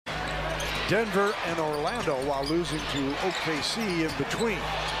Denver and Orlando while losing to OKC in between.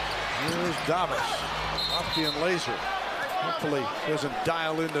 Here's Davis, Lofty and Laser. Hopefully doesn't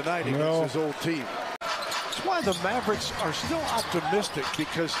dial in tonight against his old team. That's why the Mavericks are still optimistic,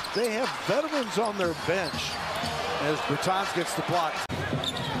 because they have veterans on their bench. As Bertans gets the block.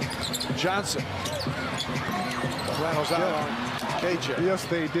 Johnson rattles out on KJ. Yes,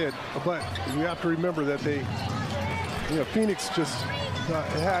 they did. But you have to remember that Phoenix just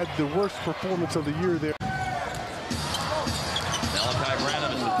had the worst performance of the year there. Malachi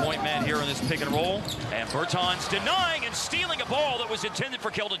Branham is the point man here in this pick and roll. And Bertans denying and stealing a ball that was intended for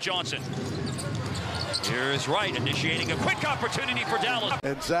Keldon Johnson. Here's Wright initiating a quick opportunity for Dallas.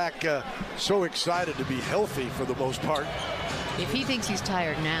 And Zach so excited to be healthy for the most part. If he thinks he's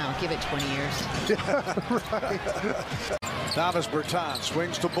tired now, give it 20 years. Davis Bertans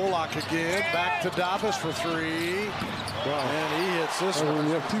swings to Bullock again. Back to Davis for three. Wow. And he hits this one.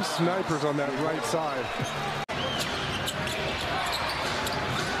 You have two snipers on that right side.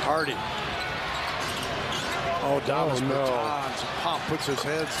 Hardy. Oh, Davis no. Bertans. Pop puts his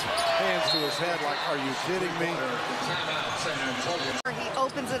hands to his head like, are you kidding me? He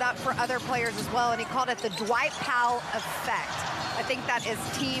opens it up for other players as well, and he called it the Dwight Powell effect. I think that is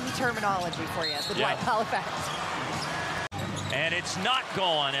team terminology for you, the Dwight Powell effect. And it's not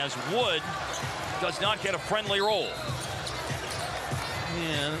gone, as Wood does not get a friendly roll.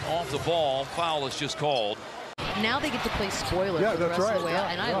 And off the ball, foul is just called. Now they get to play spoiler for the rest of the way,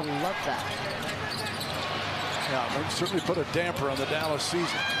 and I love that. Yeah, they certainly put a damper on the Dallas season.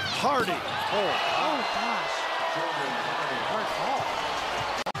 Hardy. Oh gosh. Hard fall.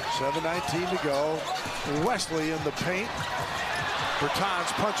 7:19 to go. Wesley in the paint.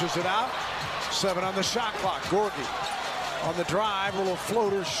 Bertans punches it out. 7 on the shot clock. Gorgie on the drive. Little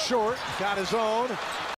floater short. Got his own.